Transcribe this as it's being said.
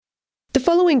The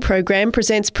following program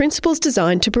presents principles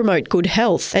designed to promote good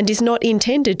health and is not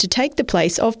intended to take the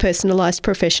place of personalised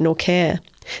professional care.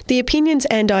 The opinions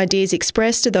and ideas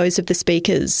expressed are those of the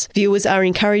speakers. Viewers are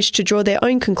encouraged to draw their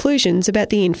own conclusions about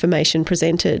the information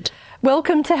presented.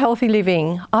 Welcome to Healthy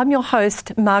Living. I'm your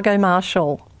host, Margot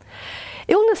Marshall.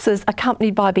 Illnesses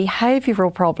accompanied by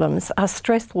behavioural problems are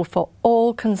stressful for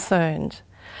all concerned.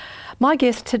 My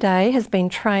guest today has been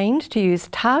trained to use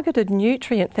targeted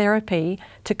nutrient therapy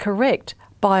to correct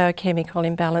biochemical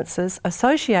imbalances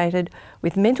associated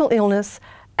with mental illness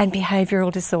and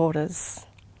behavioural disorders.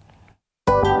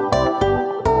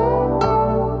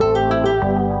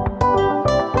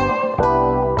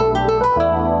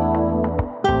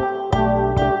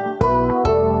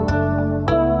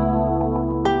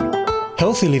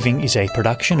 Healthy Living is a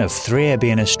production of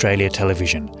 3ABN Australia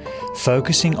Television,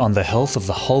 focusing on the health of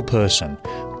the whole person,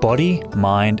 body,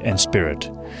 mind and spirit.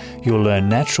 You'll learn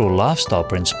natural lifestyle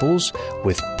principles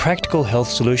with practical health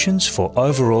solutions for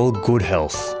overall good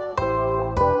health.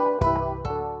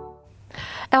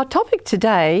 Our topic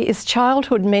today is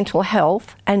childhood mental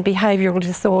health and behavioural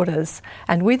disorders,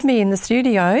 and with me in the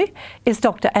studio is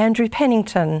Dr Andrew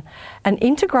Pennington, an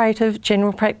integrative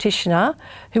general practitioner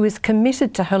who is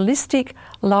committed to holistic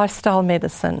lifestyle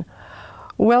medicine.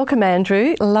 Welcome,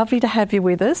 Andrew. Lovely to have you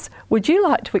with us. Would you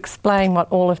like to explain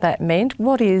what all of that meant?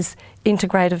 What is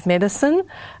integrative medicine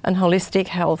and holistic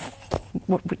health?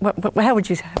 How would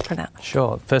you pronounce?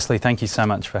 Sure. Firstly, thank you so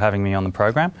much for having me on the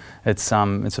program. It's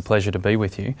a pleasure to be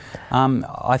with you.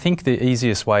 I think the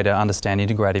easiest way to understand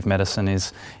integrative medicine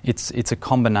is it's a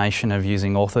combination of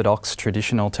using orthodox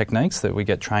traditional techniques that we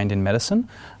get trained in medicine,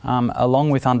 along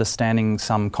with understanding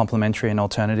some complementary and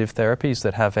alternative therapies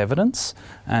that have evidence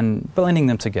and blending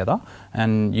them together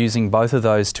and using both of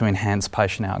those to enhance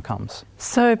patient outcomes.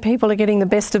 So people are getting the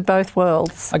best of both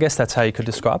worlds. I guess that's how you could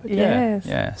describe it. Yes.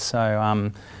 Yeah. So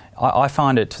I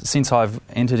find it, since I've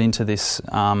entered into these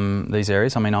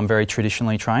areas, I mean, I'm very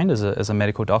traditionally trained as a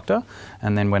medical doctor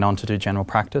and then went on to do general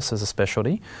practice as a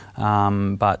specialty.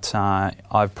 But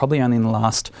I've probably only in the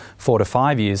last 4 to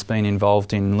 5 years been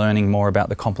involved in learning more about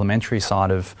the complementary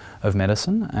side of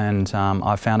medicine, and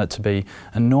I found it to be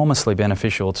enormously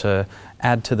beneficial to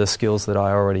add to the skills that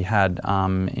I already had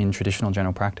in traditional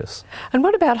general practice. And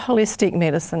what about holistic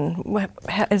medicine?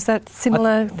 Is that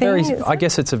similar thing? I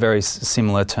guess it's a very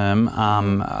similar term.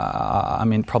 I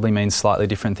mean, it probably means slightly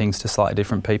different things to slightly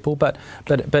different people, but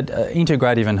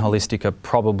integrative and holistic are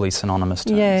probably synonymous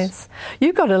terms. Yes.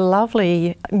 You've got a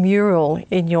lovely mural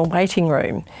in your waiting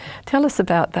room. Tell us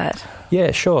about that.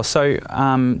 Yeah, sure. So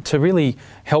to really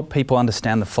help people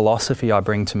understand the philosophy I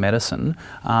bring to medicine,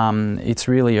 it's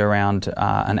really around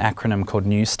an acronym called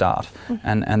New Start,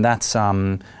 and that's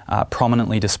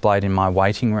prominently displayed in my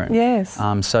waiting room. Yes.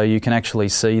 So you can actually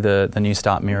see the New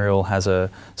Start mural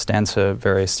stands for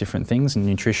various different things: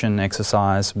 nutrition,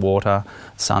 exercise, water,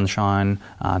 sunshine,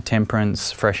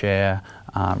 temperance, fresh air,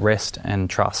 rest and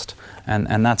trust.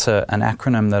 And that's an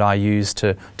acronym that I use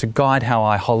to guide how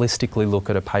I holistically look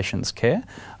at a patient's care,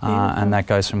 and that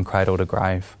goes from cradle to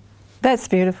grave. That's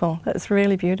beautiful. That's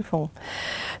really beautiful.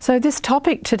 So this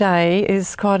topic today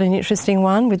is quite an interesting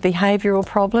one, with behavioural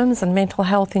problems and mental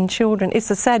health in children.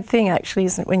 It's a sad thing, actually,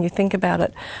 isn't it, when you think about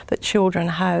it, that children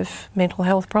have mental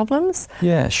health problems?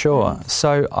 Yeah, sure.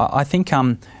 So I think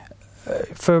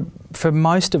for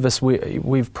most of us,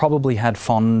 we've probably had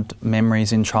fond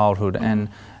memories in childhood,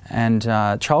 and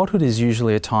childhood is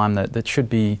usually a time that should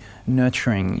be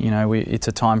nurturing. You know, it's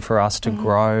a time for us to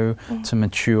grow, to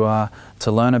mature,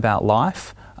 to learn about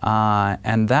life,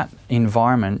 and that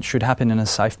environment should happen in a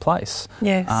safe place.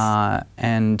 Yes.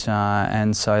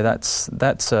 And so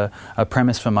that's a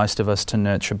premise for most of us to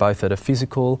nurture, both at a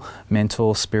physical,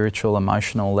 mental, spiritual,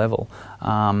 emotional level.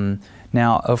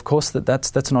 Now, of course,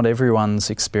 that's not everyone's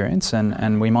experience,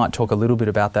 and we might talk a little bit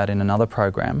about that in another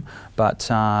program. But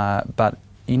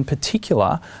in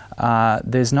particular,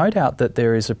 there's no doubt that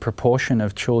there is a proportion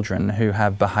of children who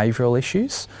have behavioural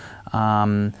issues,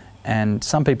 and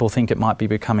some people think it might be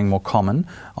becoming more common.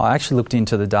 I actually looked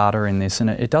into the data in this, and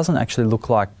it doesn't actually look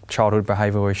like childhood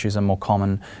behavioural issues are more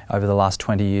common over the last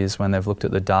 20 years when they've looked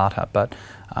at the data, but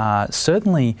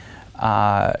certainly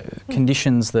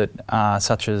conditions that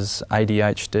such as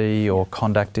ADHD or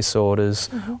conduct disorders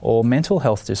or mental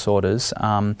health disorders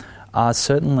are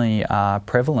certainly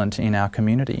prevalent in our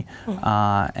community.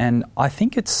 And I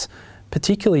think it's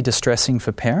particularly distressing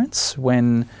for parents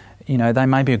when, you know, they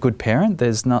may be a good parent.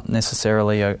 There's not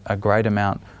necessarily a great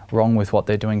amount wrong with what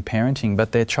they're doing parenting,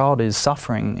 but their child is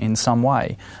suffering in some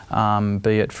way,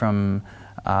 be it from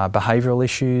behavioural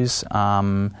issues,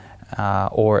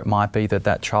 or it might be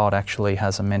that child actually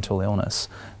has a mental illness.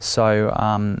 So,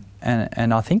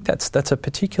 and I think that's a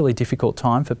particularly difficult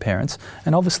time for parents,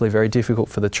 and obviously very difficult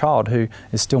for the child who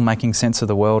is still making sense of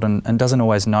the world and doesn't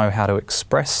always know how to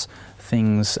express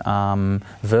things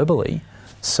verbally.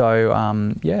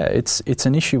 So, it's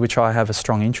an issue which I have a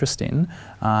strong interest in,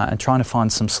 and trying to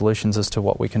find some solutions as to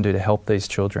what we can do to help these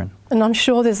children. And I'm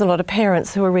sure there's a lot of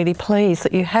parents who are really pleased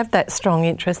that you have that strong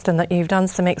interest and that you've done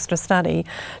some extra study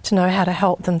to know how to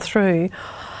help them through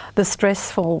the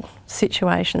stressful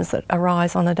situations that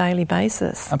arise on a daily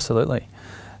basis. Absolutely.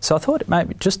 So I thought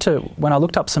maybe when I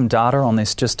looked up some data on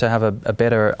this, just to have a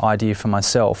better idea for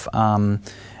myself,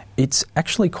 it's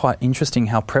actually quite interesting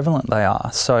how prevalent they are.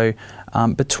 So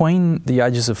between the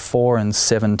ages of 4 and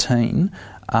 17,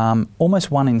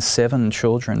 almost 1 in 7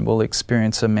 children will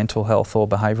experience a mental health or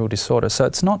behavioural disorder. So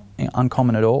it's not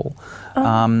uncommon at all.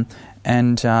 And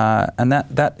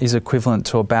that is equivalent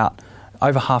to about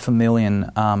over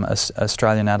 500,000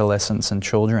 Australian adolescents and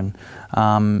children.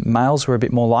 Males were a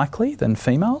bit more likely than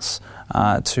females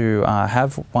to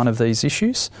have one of these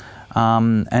issues.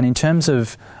 And in terms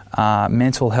of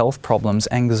mental health problems,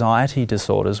 anxiety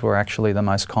disorders were actually the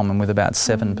most common, with about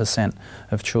 7%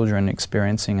 of children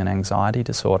experiencing an anxiety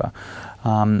disorder.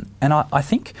 And I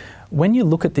think when you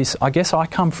look at this, I guess I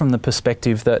come from the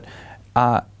perspective that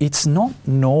it's not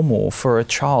normal for a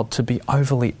child to be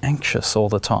overly anxious all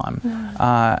the time.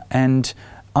 And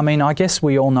I mean, I guess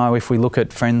we all know, if we look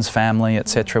at friends, family,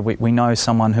 etc., we know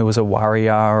someone who was a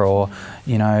worrier, or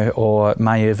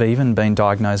may have even been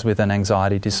diagnosed with an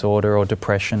anxiety disorder or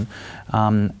depression.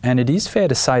 And it is fair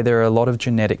to say there are a lot of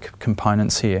genetic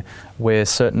components here where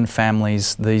certain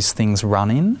families these things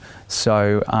run in.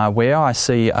 So where I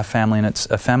see a family, and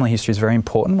a family history is very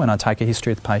important when I take a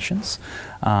history of the patients.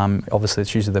 Obviously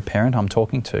it's usually the parent I'm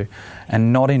talking to,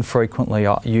 and not infrequently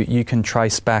you can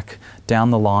trace back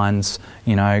down the lines,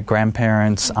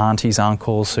 grandparents, aunties,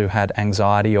 uncles who had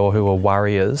anxiety or who were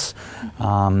worriers,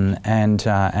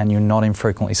 and you not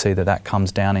infrequently see that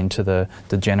comes down into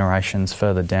the generations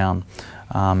further down.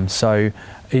 So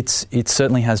it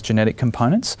certainly has genetic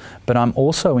components, but I'm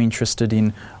also interested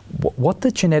in what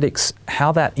the genetics,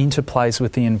 how that interplays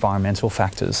with the environmental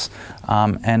factors.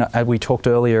 And we talked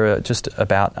earlier just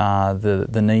about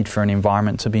the need for an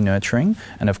environment to be nurturing,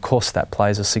 and of course that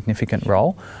plays a significant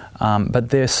role. But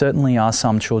there certainly are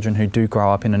some children who do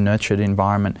grow up in a nurtured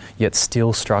environment yet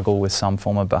still struggle with some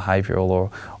form of behavioural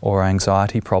or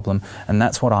anxiety problem, and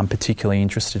that's what I'm particularly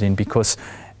interested in, because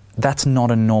that's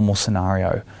not a normal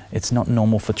scenario. It's not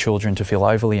normal for children to feel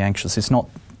overly anxious. It's not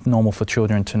normal for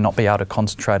children to not be able to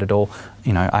concentrate at all,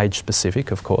 age specific,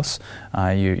 of course.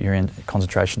 Your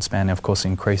concentration span, of course,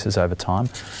 increases over time.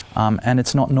 And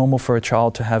it's not normal for a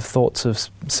child to have thoughts of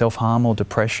self-harm or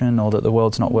depression, or that the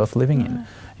world's not worth living in.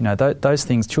 Those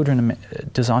things, children are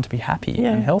designed to be happy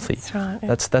and healthy. That's right.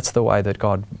 Yeah. That's the way that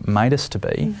God made us to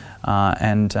be,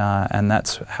 and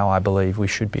that's how I believe we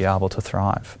should be able to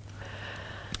thrive.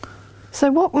 So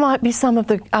what might be some of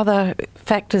the other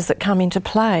factors that come into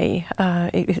play?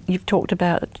 You've talked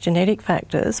about genetic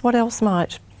factors. What else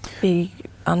might be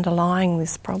underlying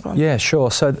this problem? Yeah, sure.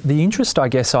 So the interest, I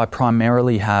guess, I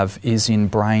primarily have is in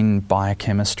brain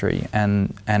biochemistry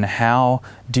and how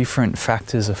different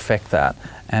factors affect that.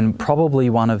 And probably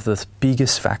one of the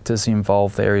biggest factors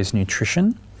involved there is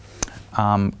nutrition,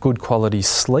 good quality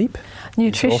sleep.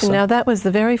 Nutrition, now that was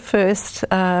the very first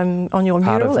on your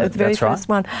mural, the very first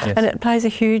one, yes. And it plays a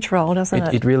huge role, doesn't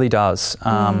it? It really does,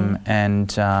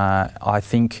 and I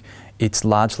think it's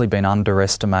largely been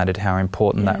underestimated how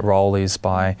important that role is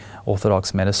by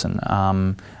orthodox medicine.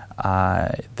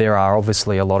 There are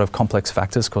obviously a lot of complex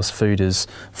factors, because food is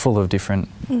full of different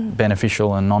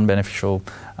beneficial and non-beneficial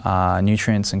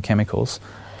nutrients and chemicals,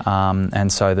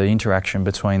 and so the interaction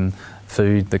between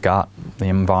food, the gut, the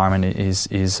environment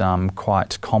is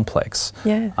quite complex.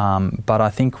 Yeah. But I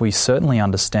think we certainly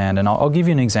understand, and I'll give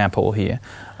you an example here.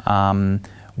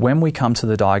 When we come to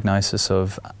the diagnosis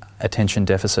of attention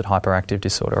deficit hyperactive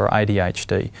disorder, or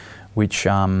ADHD, which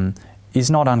is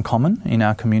not uncommon in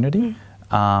our community,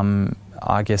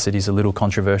 I guess it is a little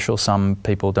controversial. Some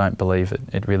people don't believe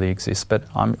it really exists, but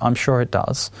I'm sure it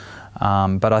does.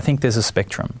 But I think there's a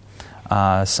spectrum.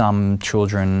 Some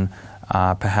children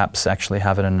perhaps actually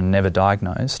have it and are never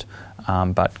diagnosed,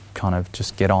 but kind of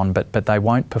just get on. But they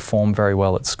won't perform very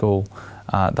well at school.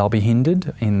 They'll be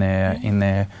hindered in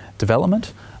their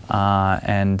development,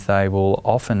 and they will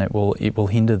often it will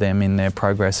hinder them in their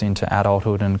progress into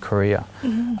adulthood and career.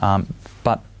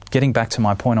 But getting back to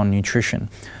my point on nutrition.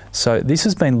 So this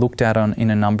has been looked at in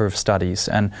a number of studies,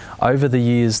 and over the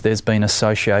years there's been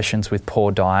associations with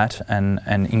poor diet and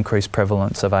increased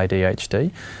prevalence of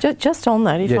ADHD. Just on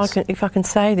that, Yes. if I can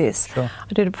say this, Sure.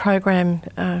 I did a program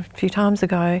a few times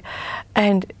ago,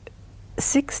 and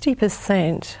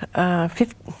 60%,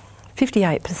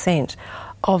 58%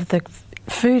 of the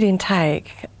food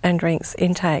intake and drinks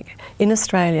intake in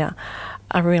Australia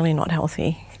are really not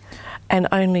healthy, and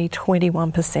only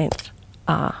 21%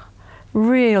 are.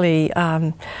 Really,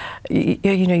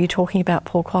 you're talking about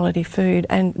poor quality food,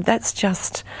 and that's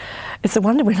just, it's a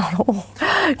wonder we're not all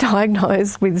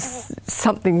diagnosed with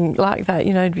something like that,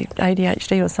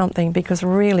 ADHD or something, because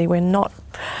really we're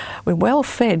well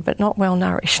fed but not well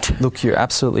nourished. Look, you're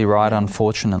absolutely right,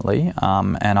 unfortunately,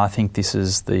 and I think this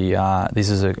is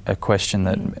a question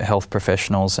that health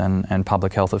professionals and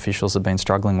public health officials have been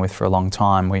struggling with for a long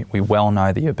time. We well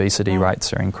know the obesity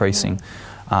rates are increasing.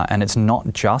 And it's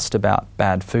not just about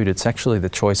bad food, it's actually the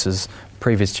choices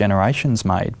previous generations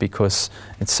made, because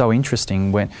it's so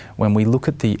interesting when we look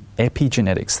at the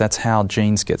epigenetics, that's how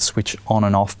genes get switched on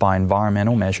and off by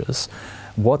environmental measures.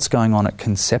 What's going on at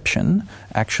conception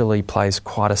actually plays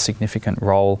quite a significant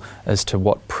role as to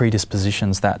what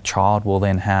predispositions that child will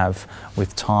then have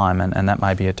with time, and that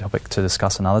may be a topic to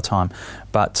discuss another time.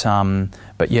 But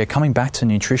yeah, coming back to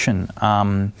nutrition,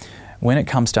 when it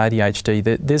comes to ADHD,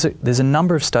 there's a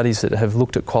number of studies that have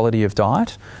looked at quality of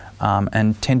diet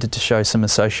and tended to show some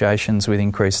associations with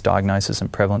increased diagnosis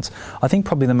and prevalence. I think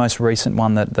probably the most recent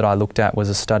one that I looked at was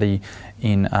a study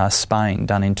in Spain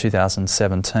done in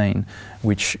 2017,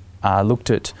 which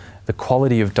looked at the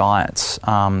quality of diets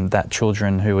that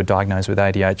children who were diagnosed with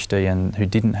ADHD and who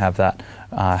didn't have that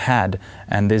had,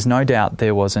 and there's no doubt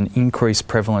there was an increased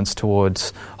prevalence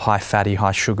towards high fatty,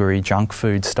 high sugary, junk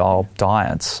food style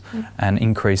diets and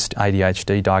increased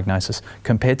ADHD diagnosis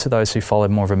compared to those who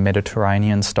followed more of a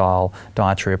Mediterranean style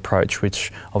dietary approach,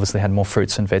 which obviously had more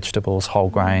fruits and vegetables, whole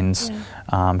grains,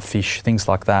 fish, things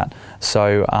like that.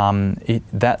 So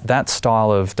that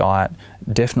style of diet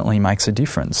definitely makes a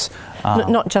difference.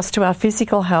 Not just to our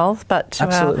physical health, but to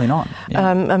absolutely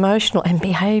our emotional and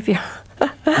behaviour.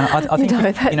 I think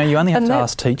you only have to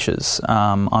ask teachers.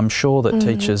 I'm sure that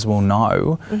teachers will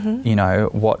know,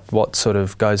 what sort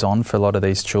of goes on for a lot of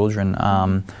these children.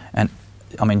 And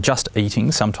I mean, just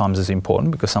eating sometimes is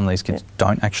important because some of these kids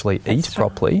don't actually eat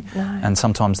properly, and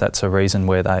sometimes that's a reason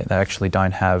where they actually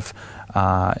don't have,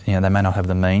 they may not have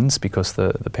the means because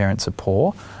the parents are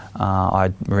poor.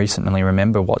 I recently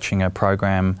remember watching a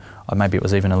program, or maybe it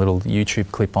was even a little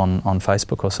YouTube clip on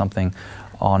Facebook or something,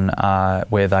 on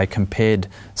where they compared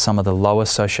some of the lower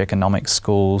socioeconomic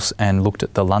schools and looked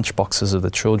at the lunch boxes of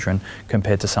the children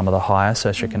compared to some of the higher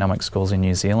socioeconomic schools in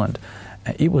New Zealand.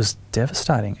 It was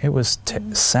devastating. It was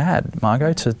sad,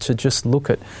 Margot, to just look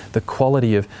at the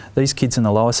quality of these kids in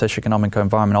the lower socioeconomic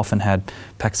environment. Often had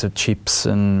packs of chips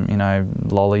and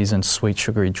lollies and sweet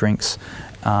sugary drinks,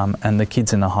 and the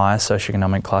kids in the higher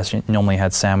socioeconomic class normally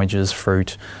had sandwiches,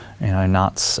 fruit,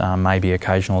 nuts, maybe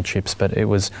occasional chips, but it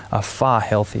was a far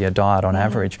healthier diet on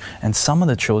average. And some of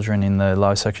the children in the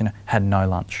low section had no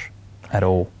lunch at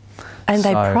all. And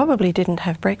they probably didn't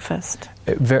have breakfast.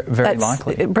 Very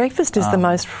likely. Breakfast is the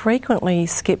most frequently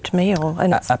skipped meal,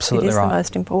 and it is the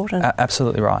most important.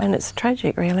 Absolutely right. And it's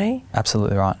tragic, really.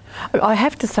 Absolutely right. I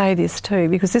have to say this too,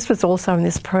 because this was also in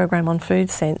this program on Food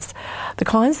Sense. The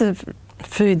kinds of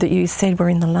food that you said were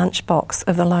in the lunchbox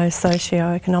of the low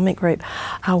socio-economic group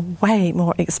are way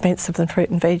more expensive than fruit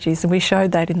and veggies, and we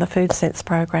showed that in the Food Sense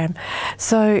program.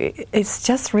 So it's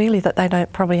just really that they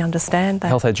don't probably understand that.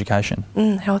 Health education.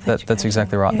 Education. That's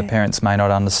exactly right. Yeah. The parents may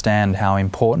not understand how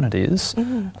important it is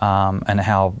and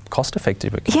how cost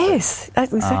effective it can be. Yes,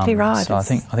 that's exactly right. So I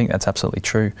think that's absolutely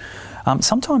true.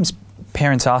 Sometimes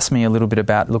parents ask me a little bit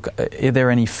about, look, are there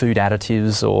any food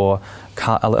additives or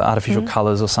artificial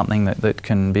colours or something that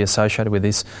can be associated with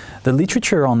this? The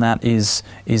literature on that is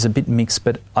a bit mixed,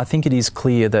 but I think it is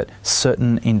clear that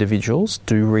certain individuals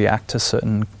do react to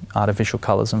certain artificial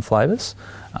colours and flavours.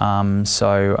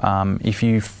 So if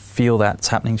you feel that's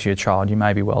happening to your child, you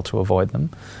may be well to avoid them.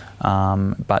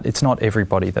 But it's not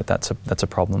everybody that's a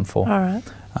problem for. All right.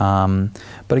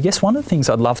 But I guess one of the things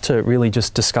I'd love to really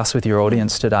just discuss with your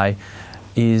audience today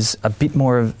is a bit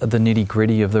more of the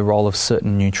nitty-gritty of the role of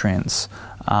certain nutrients.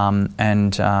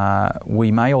 And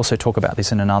we may also talk about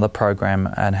this in another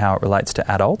program and how it relates to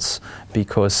adults,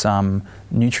 because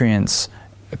nutrients,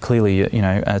 clearly,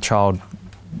 a child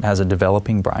has a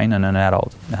developing brain and an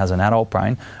adult has an adult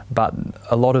brain, but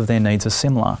a lot of their needs are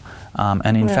similar.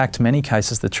 And in fact, many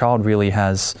cases, the child really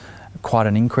has quite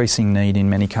an increasing need in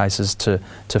many cases to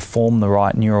form the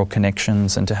right neural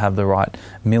connections and to have the right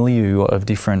milieu of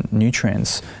different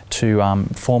nutrients to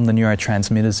form the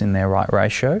neurotransmitters in their right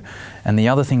ratio. And the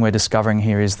other thing we're discovering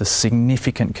here is the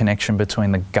significant connection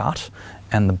between the gut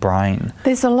and the brain.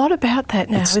 There's a lot about that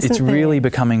now, isn't there? It's really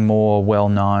becoming more well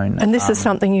known. And this is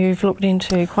something you've looked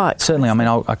into quite... Certainly. I mean,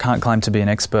 I can't claim to be an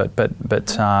expert,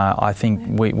 but I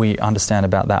think we understand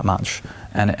about that much.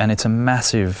 And it's a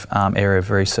massive area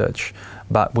of research.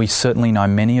 But we certainly know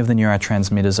many of the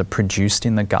neurotransmitters are produced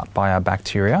in the gut by our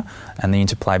bacteria, and the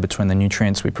interplay between the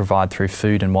nutrients we provide through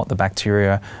food and what the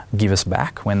bacteria give us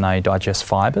back when they digest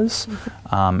fibres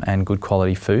and good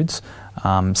quality foods.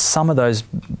 Some of those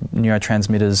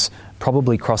neurotransmitters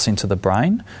probably cross into the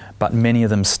brain, but many of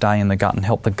them stay in the gut and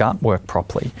help the gut work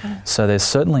properly. So there's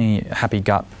certainly happy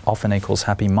gut often equals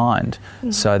happy mind.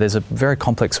 So there's a very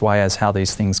complex way as how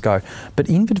these things go. But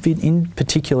in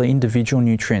particular individual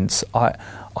nutrients,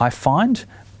 I find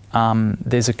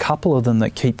there's a couple of them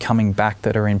that keep coming back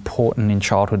that are important in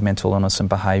childhood mental illness and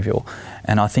behavioural.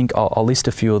 And I think I'll list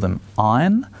a few of them.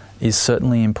 Iron is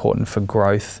certainly important for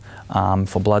growth,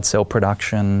 for blood cell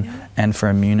production and for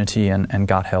immunity and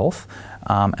gut health.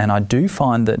 And I do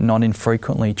find that not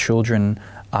infrequently children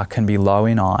can be low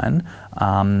in iron.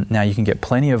 Now you can get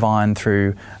plenty of iron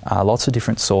through lots of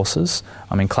different sources.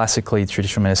 I mean, classically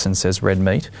traditional medicine says red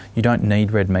meat. You don't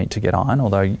need red meat to get iron,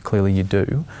 although clearly you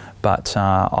do. But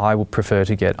I would prefer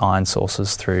to get iron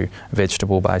sources through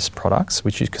vegetable-based products,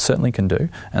 which you certainly can do,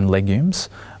 and legumes.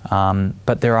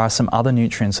 But there are some other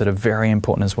nutrients that are very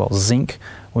important as well. Zinc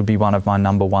would be one of my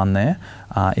number one there.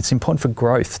 It's important for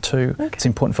growth too. Okay. It's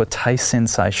important for taste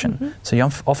sensation. So you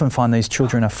often find these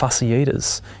children are fussy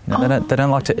eaters. You know, they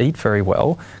don't like to eat very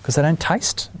well because they don't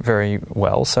taste very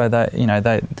well. So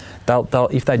they'll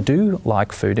if they do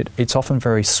like food, it's often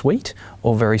very sweet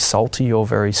or very salty or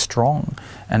very strong,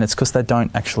 and it's because they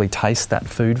don't actually taste that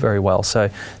food very well. So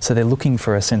they're looking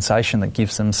for a sensation that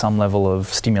gives them some level of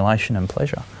stimulation and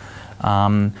pleasure.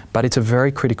 But it's a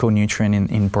very critical nutrient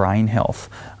in brain health.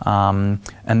 And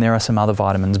there are some other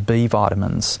vitamins. B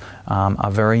vitamins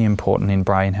are very important in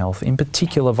brain health, in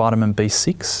particular vitamin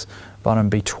B6,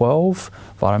 vitamin B12,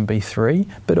 vitamin B3,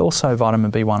 but also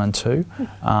vitamin B1 and 2.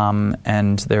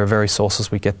 And there are various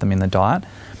sources we get them in the diet.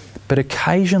 But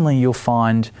occasionally you'll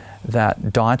find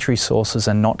that dietary sources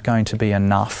are not going to be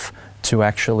enough to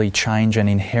actually change an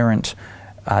inherent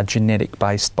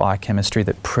genetic-based biochemistry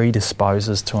that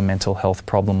predisposes to a mental health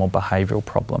problem or behavioural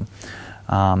problem.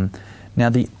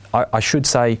 Now, I should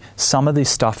say some of this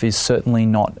stuff is certainly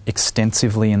not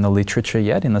extensively in the literature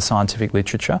yet, in the scientific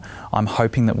literature. I'm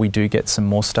hoping that we do get some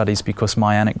more studies, because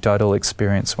my anecdotal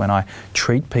experience when I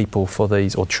treat people for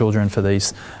these, or children for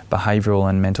these behavioural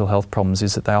and mental health problems,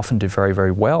 is that they often do very,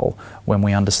 very well when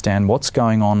we understand what's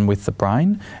going on with the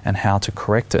brain and how to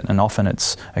correct it. And often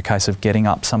it's a case of getting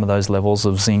up some of those levels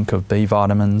of zinc, of B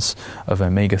vitamins, of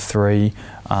omega-3,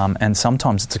 and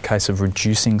sometimes it's a case of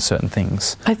reducing certain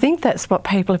things. I think that's what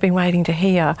people have been waiting to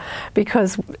hear,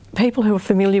 because people who are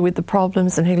familiar with the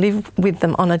problems and who live with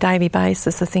them on a daily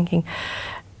basis are thinking,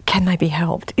 can they be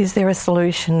helped? Is there a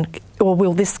solution? Or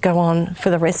will this go on for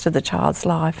the rest of the child's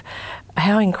life?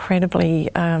 How incredibly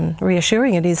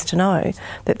reassuring it is to know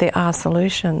that there are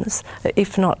solutions,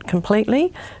 if not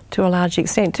completely, to a large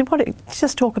extent.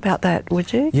 Just talk about that,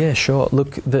 would you? Yeah, sure.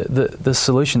 Look, the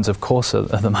solutions, of course, are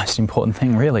the most important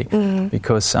thing, really,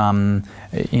 because the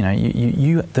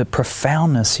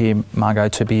profoundness here, Margot,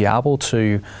 to be able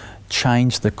to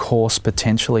change the course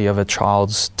potentially of a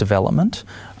child's development,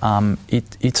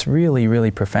 it's really, really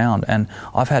profound. And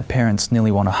I've had parents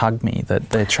nearly want to hug me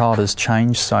that their child has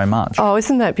changed so much. Oh,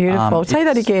 isn't that beautiful? Say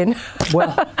that again.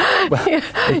 Well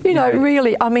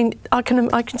really, I mean, I can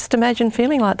just imagine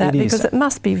feeling like that, because it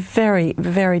must be very,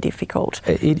 very difficult.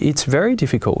 It's very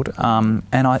difficult. And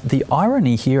the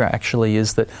irony here actually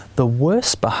is that the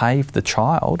worse behaved the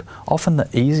child, often the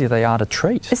easier they are to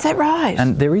treat. Is that right?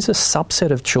 And there is a subset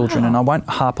of children, and I won't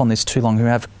harp on this too long, who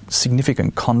have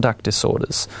significant conduct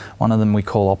disorders. One of them we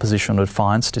call oppositional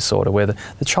defiance disorder, where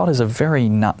the child is a very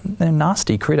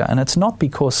nasty critter, and it's not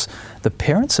because the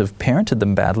parents have parented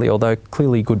them badly, although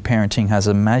clearly good parenting has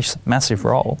a massive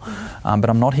role. But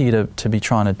I'm not here to be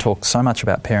trying to talk so much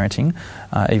about parenting,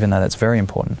 even though that's very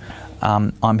important.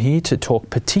 I'm here to talk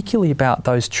particularly about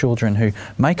those children who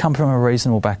may come from a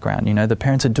reasonable background. You know, the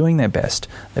parents are doing their best,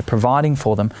 they're providing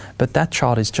for them, but that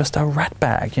child is just a rat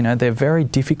bag. You know, they're very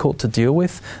difficult to deal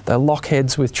with. They lock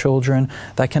heads with children.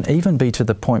 They can even be to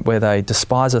the point where they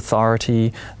despise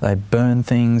authority, they burn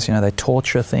things, they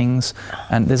torture things.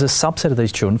 And there's a subset of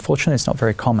these children, fortunately it's not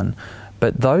very common,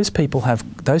 But those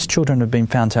children have been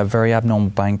found to have very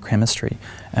abnormal brain chemistry.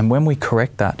 And when we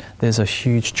correct that, there's a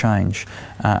huge change.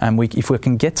 If we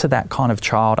can get to that kind of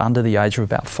child under the age of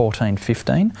about 14,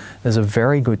 15, there's a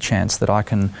very good chance that I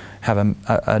can have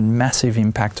a massive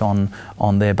impact on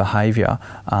their behaviour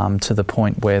to the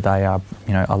point where they are,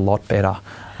 a lot better.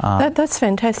 That's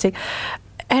fantastic.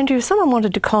 Andrew, if someone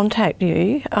wanted to contact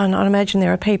you, and I imagine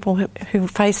there are people who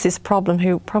face this problem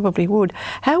who probably would,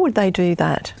 how would they do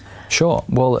that? Sure.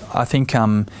 Well, I think,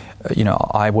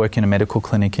 I work in a medical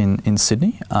clinic in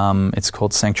Sydney. It's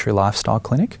called Sanctuary Lifestyle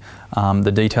Clinic.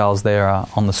 The details there are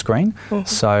on the screen. Mm-hmm.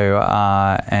 So,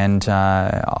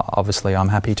 obviously I'm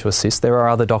happy to assist. There are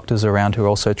other doctors around who are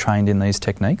also trained in these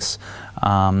techniques.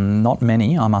 Not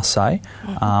many, I must say.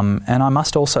 Mm-hmm. And I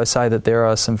must also say that there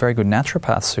are some very good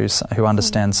naturopaths who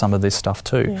understand some of this stuff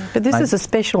too. Yeah. But this is a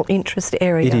special interest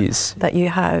area that you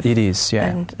have. It is, yeah.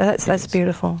 And that's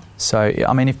beautiful. So,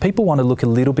 I mean, if people want to look a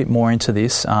little bit more into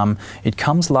this, it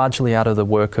comes largely out of the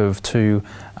work of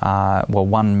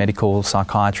one medical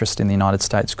psychiatrist in the United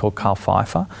States called Carl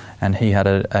Pfeiffer, and he had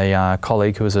a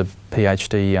colleague who was a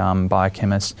PhD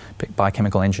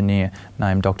biochemical engineer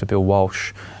named Dr Bill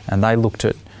Walsh, and they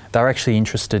were actually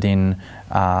interested in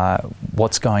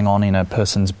what's going on in a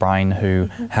person's brain who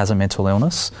has a mental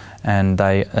illness, and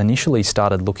they initially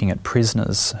started looking at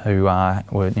prisoners who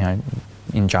were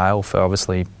in jail for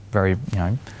obviously very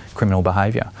criminal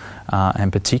behaviour.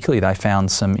 And particularly they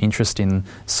found some interest in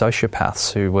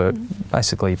sociopaths who were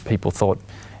basically people thought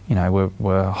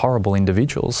were horrible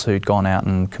individuals who'd gone out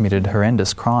and committed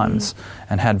horrendous crimes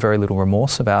and had very little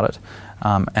remorse about it.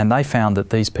 And they found that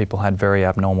these people had very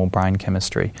abnormal brain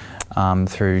chemistry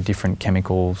through different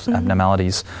chemicals,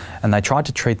 abnormalities, and they tried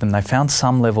to treat them. They found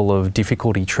some level of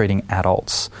difficulty treating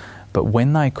adults. But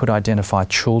when they could identify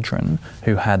children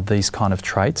who had these kind of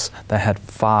traits, they had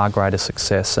far greater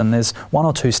success. And there's 1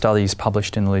 or 2 studies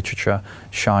published in the literature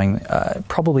showing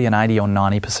probably an 80 or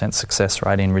 90% success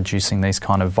rate in reducing these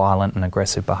kind of violent and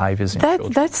aggressive behaviours in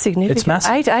children. That's significant. It's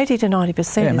massive. 80 to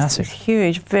 90% is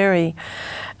huge. Very,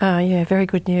 very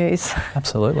good news.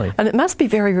 Absolutely. And it must be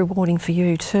very rewarding for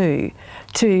you too,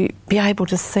 to be able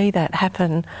to see that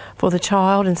happen for the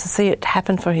child and to see it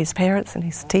happen for his parents and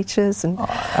his teachers and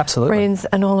friends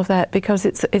and all of that, because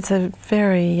it's a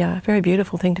very very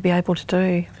beautiful thing to be able to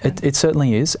do. It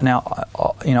certainly is. Now,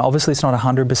 obviously it's not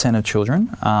 100% of children.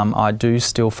 I do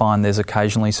still find there's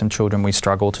occasionally some children we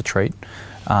struggle to treat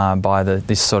by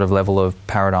this sort of level of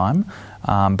paradigm.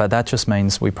 But that just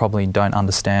means we probably don't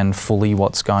understand fully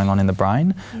what's going on in the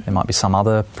brain. There might be some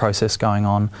other process going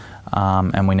on,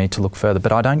 and we need to look further.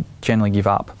 But I don't generally give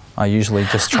up. I usually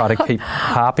just try to keep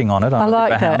harping on it. I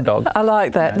like that. Hound dog, I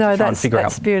like that. No, that's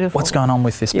beautiful. What's going on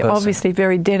with this person? You're obviously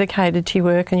very dedicated to your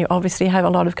work, and you obviously have a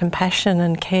lot of compassion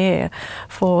and care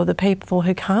for the people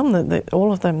who come,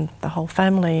 all of them, the whole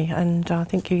family, and I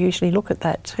think you usually look at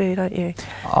that too, don't you?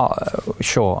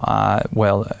 Sure.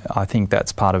 Well, I think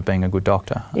that's part of being a good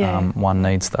doctor. Yeah. One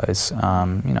needs those.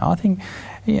 I think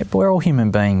we're all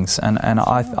human beings, and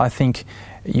I think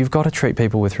you've got to treat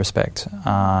people with respect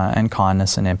and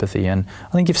kindness and empathy. And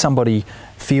I think if somebody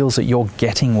feels that you're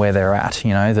getting where they're at,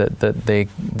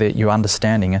 that you're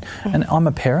understanding it. And I'm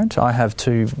a parent. I have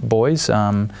 2 boys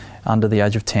under the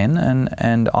age of 10,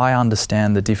 and I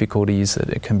understand the difficulties that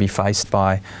it can be faced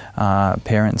by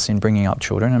parents in bringing up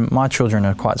children. And my children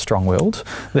are quite strong-willed.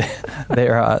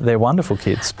 They're wonderful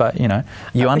kids, but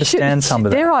you understand some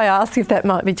of that. Dare I ask if that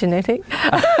might be genetic?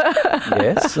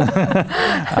 Yes,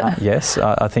 yes,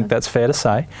 I think that's fair to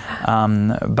say.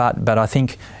 But I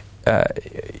think.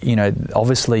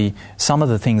 Obviously, some of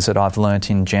the things that I've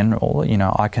learnt in general,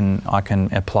 I can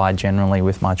apply generally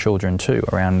with my children too,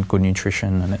 around good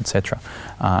nutrition and etc.,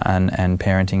 and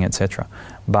parenting, etc.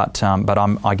 But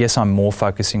I guess I'm more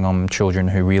focusing on children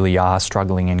who really are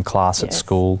struggling in class at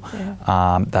school.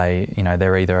 Yeah.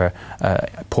 They're either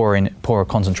a poor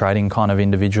concentrating kind of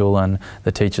individual, and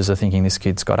the teachers are thinking this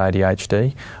kid's got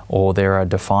ADHD, or they're a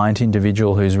defiant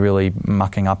individual who's really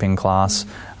mucking up in class,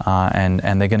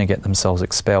 and they're going to get themselves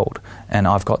expelled. And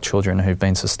I've got children who've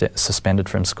been suspended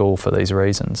from school for these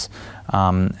reasons,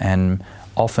 and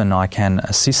often I can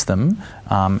assist them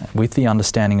with the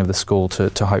understanding of the school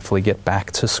to hopefully get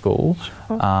back to school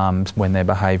when their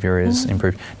behaviour is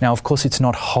improved. Now, of course, it's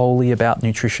not wholly about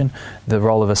nutrition. The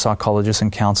role of a psychologist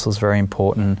and counsellor is very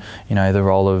important. The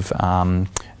role of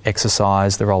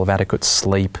exercise, the role of adequate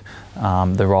sleep,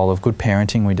 the role of good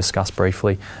parenting we discussed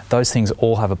briefly. Those things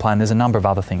all have a play, and there's a number of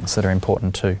other things that are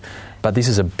important too. But this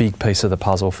is a big piece of the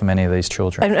puzzle for many of these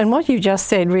children. And what you just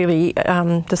said really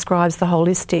describes the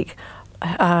holistic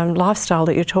lifestyle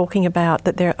that you're talking about,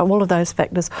 that there are all of those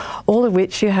factors, all of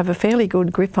which you have a fairly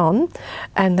good grip on,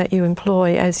 and that you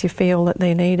employ as you feel that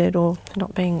they're needed or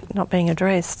not being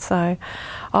addressed. So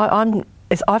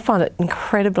I find it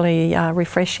incredibly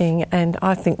refreshing, and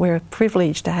I think we're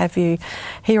privileged to have you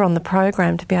here on the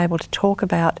program to be able to talk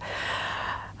about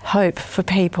hope for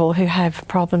people who have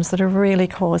problems that are really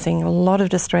causing a lot of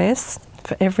distress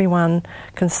for everyone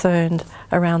concerned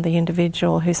around the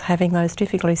individual who's having those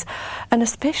difficulties, and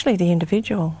especially the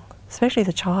individual, especially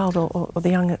the child or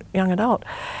the young adult.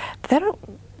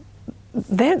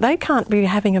 They can't be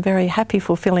having a very happy,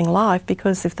 fulfilling life,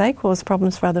 because if they cause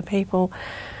problems for other people,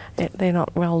 they're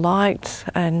not well liked,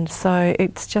 and so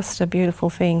it's just a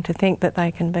beautiful thing to think that they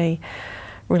can be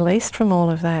released from all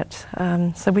of that.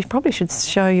 So we probably should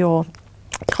show your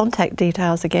contact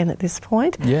details again at this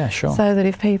point. Yeah, sure. So that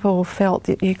if people felt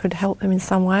that you could help them in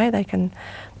some way, they can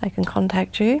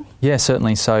contact you. Yeah,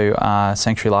 certainly. So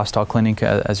Sanctuary Lifestyle Clinic,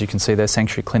 as you can see there,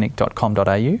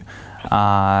 sanctuaryclinic.com.au,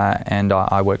 and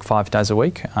I work 5 days a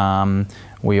week.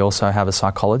 We also have a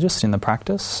psychologist in the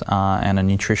practice and a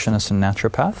nutritionist and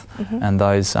naturopath, and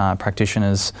those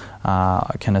practitioners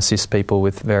can assist people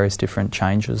with various different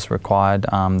changes required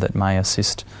that may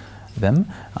assist them.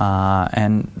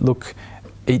 And look,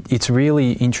 it's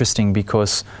really interesting,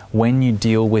 because when you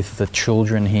deal with the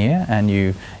children here and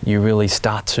you really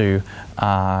start to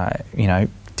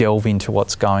delve into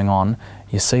what's going on,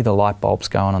 you see the light bulbs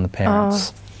going on the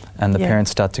parents, and the parents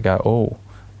start to go,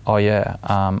 oh yeah.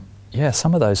 Yeah,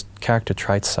 some of those character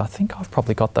traits, I think I've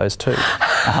probably got those too.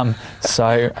 That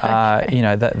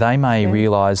they may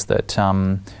realise that,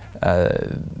 and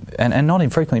not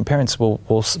infrequently, parents will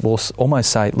almost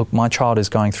say, look, my child is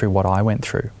going through what I went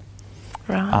through.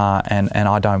 Right. And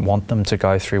I don't want them to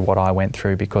go through what I went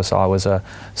through, because I was a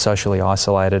socially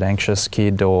isolated, anxious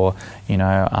kid, or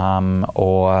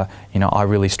I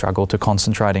really struggled to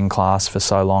concentrate in class for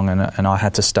so long, and I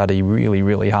had to study really,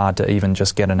 really hard to even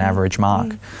just get an average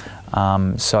mark.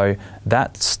 So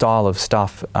that style of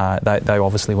stuff, they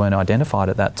obviously weren't identified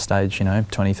at that stage,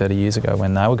 20, 30 years ago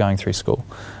when they were going through school.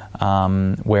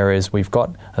 Whereas we've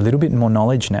got a little bit more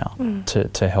knowledge now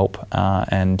to help,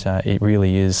 and it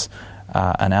really is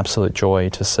an absolute joy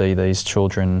to see these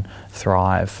children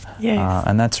thrive. Yes.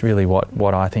 And that's really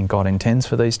what I think God intends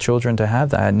for these children to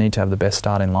have. They need to have the best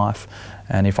start in life.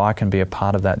 And if I can be a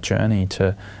part of that journey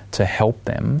to help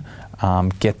them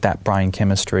get that brain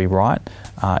chemistry right,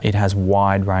 it has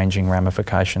wide-ranging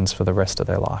ramifications for the rest of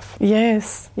their life.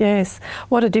 Yes.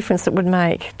 What a difference it would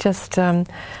make just to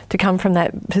come from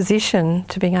that position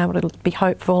to being able to be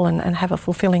hopeful and have a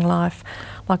fulfilling life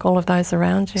like all of those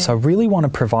around you. So I really want to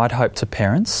provide hope to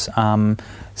parents. And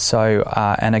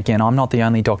again, I'm not the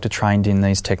only doctor trained in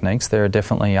these techniques. There are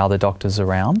definitely other doctors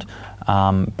around.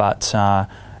 But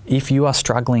if you are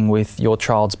struggling with your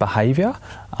child's behaviour,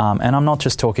 and I'm not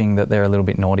just talking that they're a little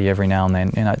bit naughty every now and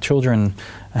then. Children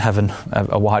have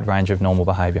a wide range of normal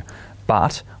behaviour.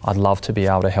 But I'd love to be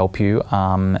able to help you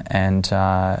and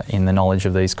in the knowledge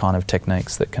of these kind of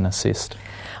techniques that can assist.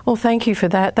 Well, thank you for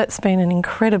that. That's been an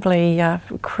incredibly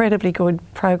good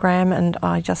program, and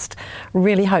I just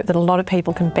really hope that a lot of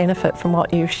people can benefit from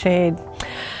what you've shared.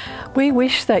 We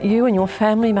wish that you and your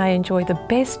family may enjoy the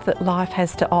best that life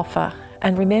has to offer.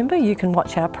 And remember, you can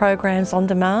watch our programs on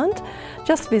demand.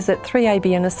 Just visit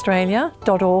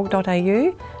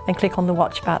 3abnaustralia.org.au and click on the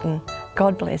watch button.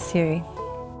 God bless you.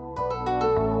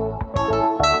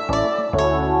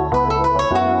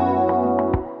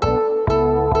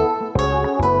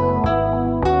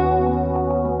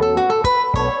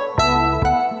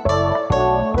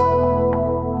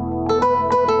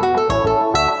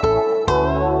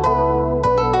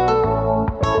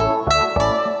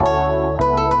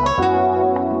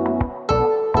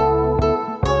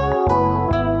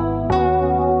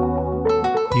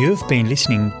 You've been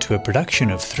listening to a production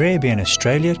of 3ABN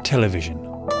Australia Television.